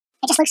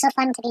looks so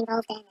fun to be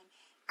involved in. And,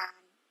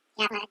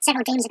 yeah, I've had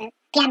several dreams about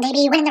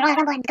PMDB winning the Royal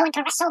Rumble and going to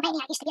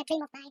WrestleMania. It used to be a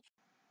dream of mine.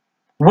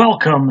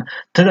 Welcome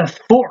to the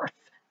 4th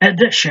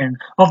edition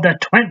of the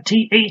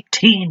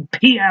 2018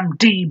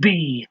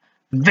 PMDB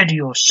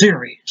video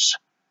series.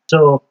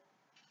 So,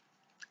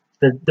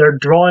 they're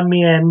drawing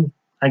me in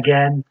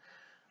again.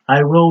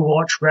 I will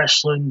watch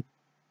wrestling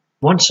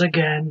once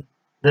again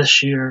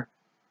this year.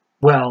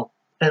 Well,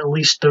 at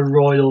least the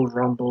Royal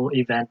Rumble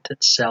event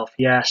itself,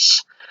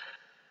 yes.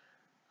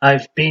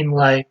 I've been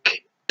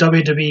like,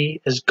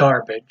 WWE is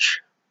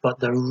garbage, but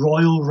the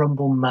Royal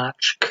Rumble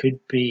match could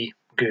be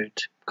good.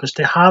 Because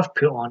they have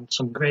put on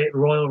some great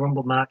Royal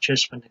Rumble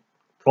matches when the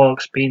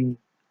product's been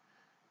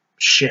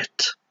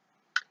shit.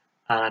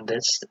 And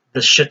it's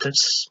the shit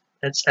it's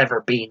ever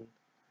been.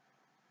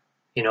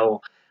 You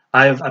know,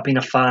 I've been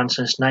a fan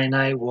since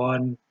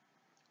 1991,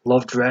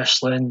 loved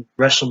wrestling,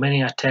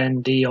 WrestleMania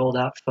 10D, all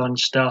that fun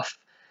stuff.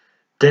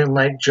 Didn't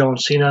like John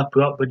Cena,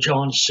 put up with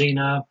John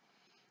Cena.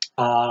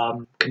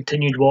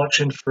 Continued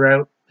watching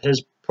throughout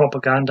his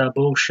propaganda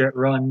bullshit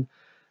run.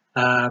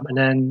 And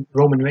then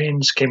Roman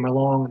Reigns came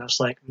along and I was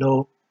like,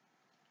 no,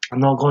 I'm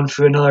not going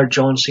through another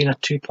John Cena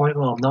 2.0.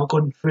 I'm not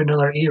going through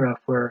another era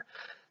where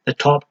the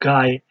top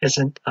guy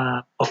isn't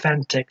an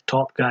authentic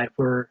top guy,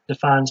 where the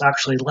fans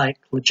actually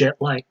legit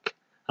like.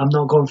 I'm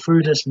not going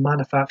through this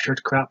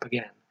manufactured crap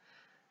again.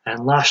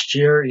 And last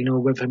year, you know,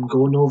 with him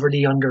going over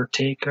The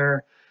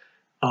Undertaker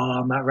at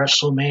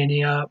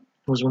WrestleMania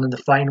was one of the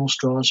final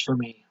straws for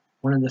me.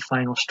 One of the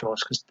final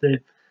straws, because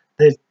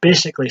they've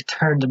basically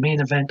turned the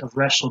main event of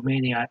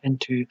WrestleMania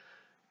into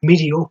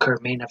mediocre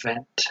main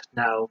event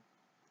now,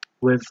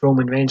 with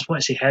Roman Reigns. What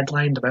is he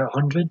headlined? About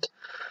 100?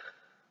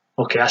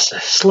 Okay, that's a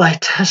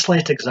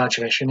slight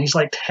exaggeration. He's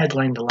like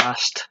headlined the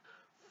last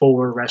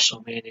 4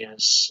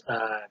 WrestleManias.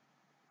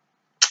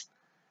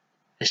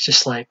 It's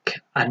just like,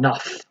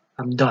 enough.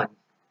 I'm done.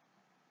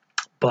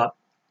 But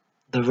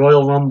the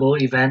Royal Rumble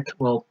event,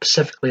 well,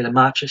 specifically the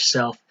match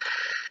itself,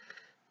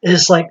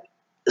 is like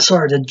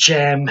sort of the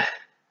gem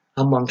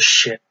amongst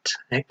shit.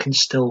 It can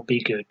still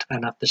be good.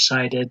 And I've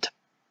decided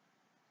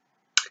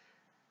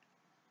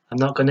I'm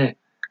not going to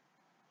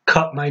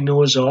cut my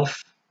nose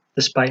off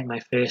despite my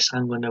face.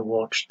 I'm going to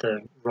watch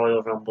the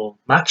Royal Rumble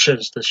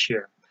matches this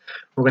year.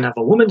 We're going to have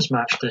a women's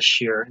match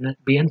this year, and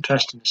it'd be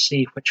interesting to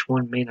see which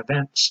one main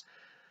events.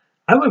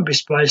 I wouldn't be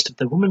surprised if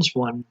the women's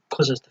one,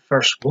 because it's the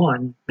first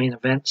one, main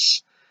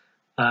events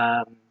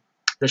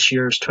this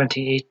year's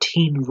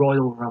 2018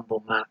 Royal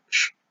Rumble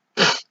match.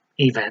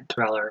 Event,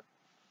 rather.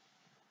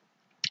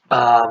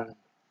 Now,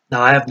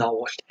 I have not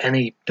watched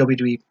any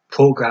WWE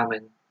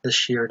programming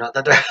this year. Not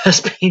that there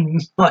has been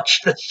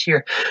much this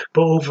year,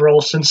 but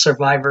overall, since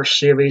Survivor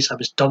Series, I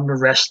was done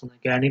with wrestling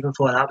again, even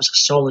though that was a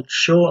solid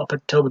show up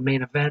until the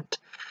main event.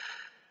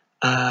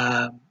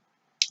 The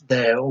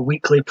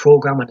weekly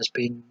programming has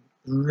been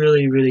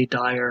really, really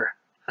dire.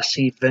 I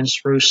see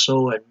Vince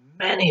Russo and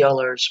many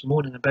others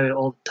moaning about it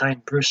all the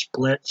time. Bruce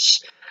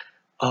Blitz.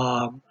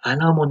 And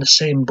I'm on the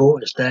same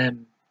boat as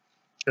them.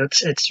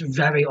 It's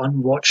very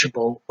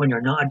unwatchable when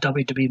you're not a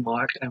WWE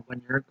mark and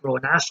when you're a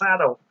grown-ass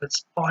adult.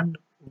 It's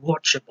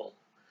unwatchable.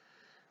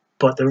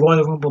 But the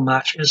Royal Rumble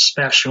match is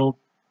special.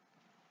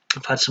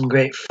 I've had some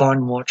great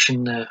fun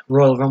watching the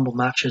Royal Rumble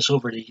matches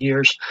over the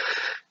years.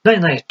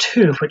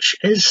 1992, which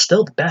is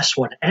still the best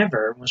one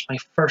ever, was my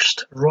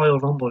first Royal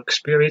Rumble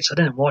experience. I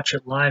didn't watch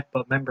it live, but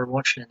I remember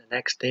watching it the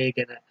next day,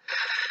 getting it.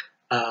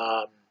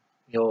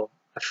 You know,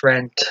 a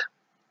friend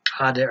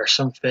had it or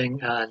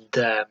something, and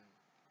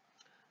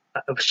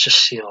it was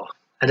just, you know,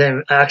 I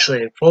didn't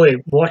actually,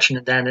 probably watching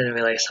it then, I didn't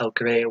realize how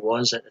great it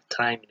was at the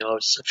time. You know, I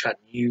was such a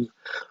new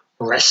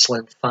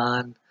wrestling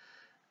fan.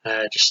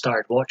 Just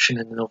started watching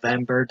in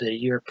November the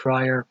year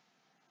prior,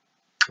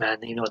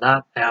 and you know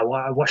that I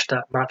watched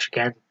that match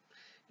again,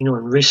 you know,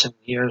 in recent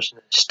years, and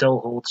it still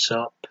holds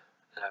up.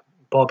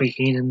 Bobby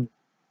Heenan,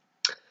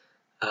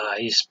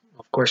 he's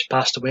of course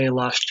passed away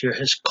last year.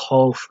 His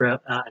call for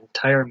that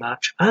entire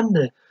match and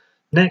the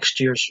next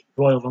year's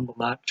Royal Rumble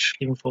match,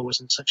 even though it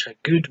wasn't such a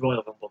good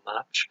Royal Rumble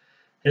match,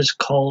 his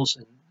calls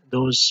in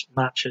those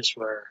matches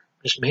were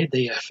just made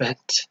the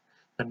event,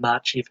 the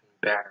match, even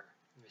better.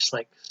 It's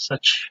like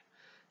such.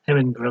 Him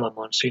and Gorilla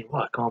Monsoon,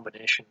 what a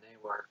combination they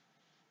were.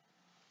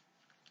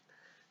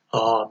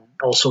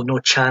 Also, No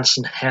Chance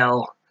in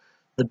Hell.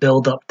 The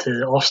build up to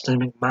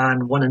Austin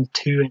McMahon 1 and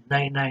 2 in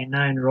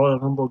 1999 Royal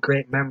Rumble.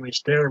 Great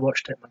memories there.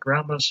 Watched it at my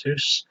grandma's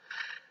house.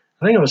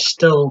 I think I was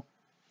still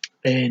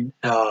in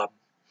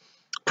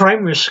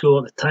primary school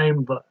at the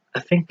time, but I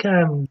think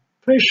I'm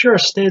pretty sure I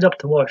stayed up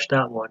to watch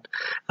that one.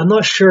 I'm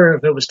not sure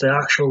if it was the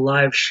actual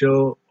live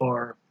show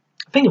or.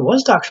 I think it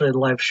was actually the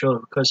live show,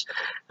 because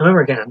I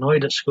remember getting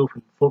annoyed at school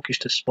when folk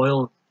used to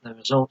spoil the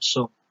results.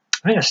 So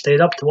I think I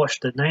stayed up to watch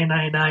the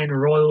 1999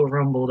 Royal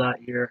Rumble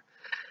that year.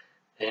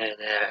 And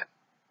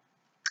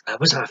I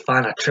wasn't a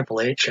fan of Triple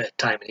H at the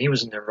time, and he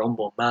was in the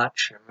Rumble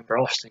match. I remember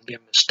Austin gave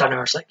him a stunner.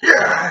 I was like,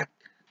 yeah,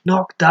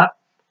 knock that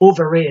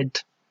overrated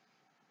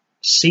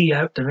C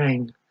out the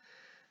ring.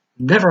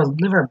 Never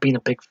been a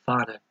big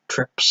fan of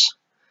Trips.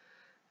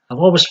 I've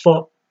always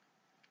thought,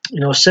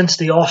 since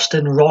the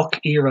Austin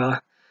Rock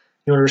era,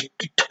 there's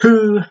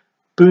two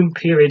boom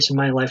periods in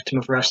my lifetime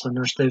of wrestling.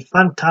 There's the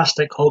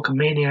fantastic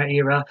Hulkamania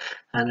era,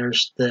 and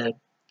there's the,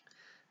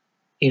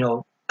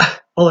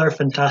 other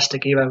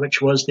fantastic era, which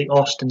was the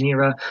Austin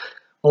era,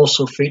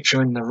 also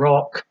featuring The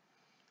Rock.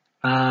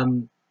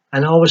 And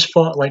I always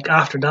thought, like,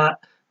 after that,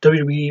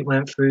 WWE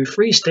went through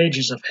 3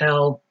 stages of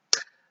hell.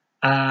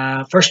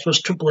 First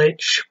was Triple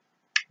H,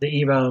 the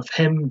era of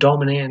him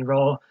dominating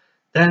Raw.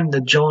 Then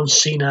the John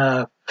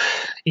Cena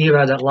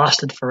era that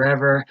lasted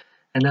forever,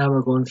 and now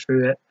we're going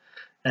through it.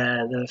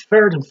 The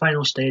third and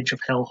final stage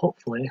of hell,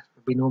 hopefully.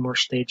 There'll be no more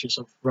stages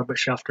of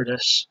rubbish after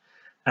this.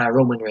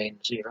 Roman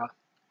Reigns era.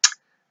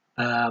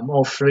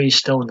 All 3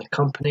 still in the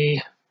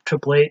company.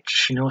 Triple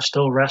H,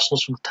 still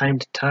wrestles from time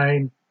to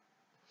time.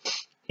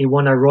 He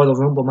won a Royal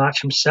Rumble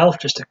match himself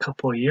just a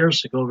couple of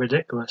years ago.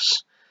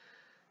 Ridiculous.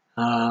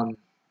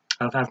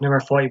 I've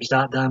never thought he was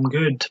that damn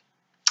good.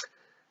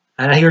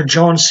 And I hear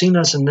John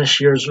Cena's in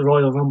this year's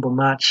Royal Rumble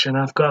match, and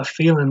I've got a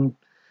feeling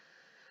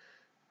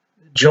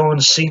John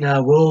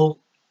Cena will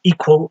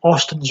equal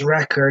Austin's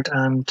record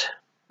and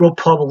will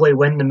probably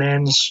win the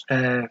men's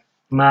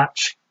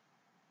match.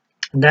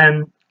 And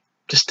then,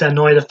 just to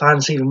annoy the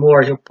fans even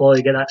more, he'll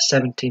probably get that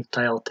 17th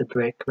title to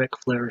break Ric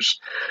Flair's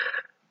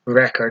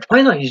record.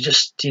 Why not you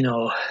just,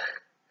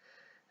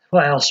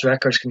 what else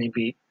records can he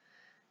beat?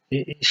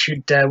 He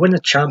should win the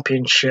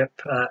championship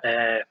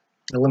at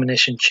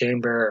Elimination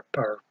Chamber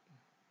or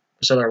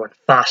this other one,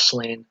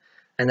 Fastlane,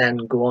 and then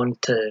go on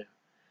to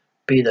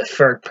be the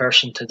 3rd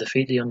person to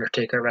defeat The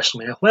Undertaker at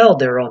WrestleMania. Well,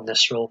 they're on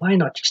this roll. Why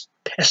not just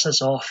piss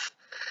us off?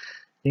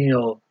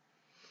 With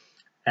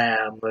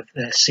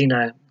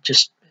Cena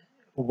just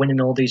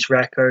winning all these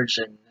records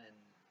and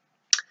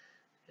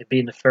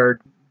being the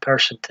 3rd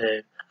person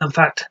to... In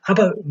fact, how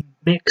about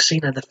make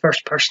Cena the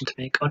 1st person to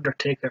make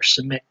Undertaker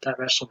submit at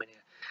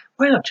WrestleMania?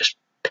 Why not just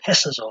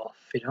piss us off,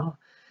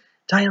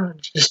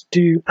 Just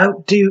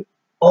outdo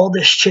all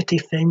the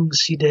shitty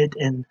things he did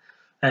in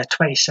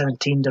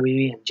 2017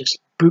 WWE and just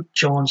book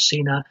John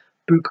Cena,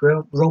 book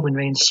Roman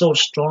Reigns so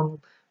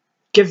strong.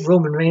 Give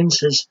Roman Reigns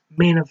his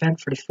main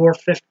event for the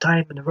 4th, 5th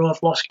time in a row.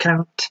 I've lost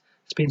count.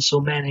 It's been so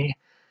many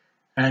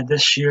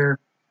this year.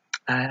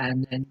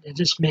 And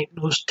just make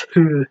those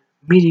 2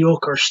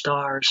 mediocre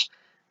stars.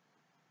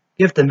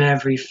 Give them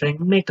everything.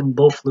 Make them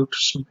both look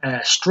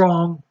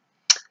strong.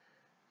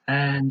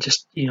 And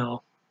just,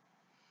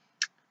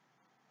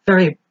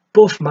 very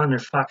both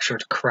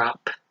manufactured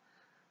crap.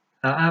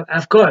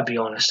 I've got to be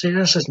honest.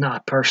 This is not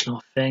a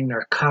personal thing.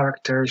 They're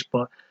characters,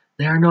 but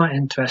they are not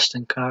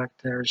interesting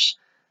characters.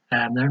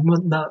 They're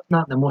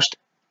not the most.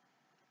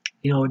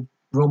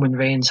 Roman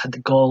Reigns had the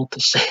gall to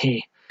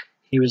say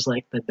he was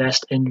like the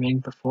best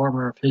in-ring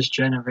performer of his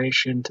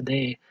generation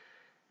today.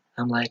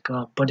 I'm like,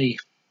 oh, buddy,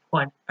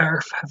 what on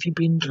earth have you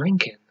been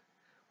drinking?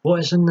 What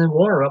is in the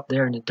water up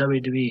there in the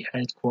WWE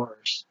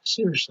headquarters?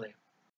 Seriously.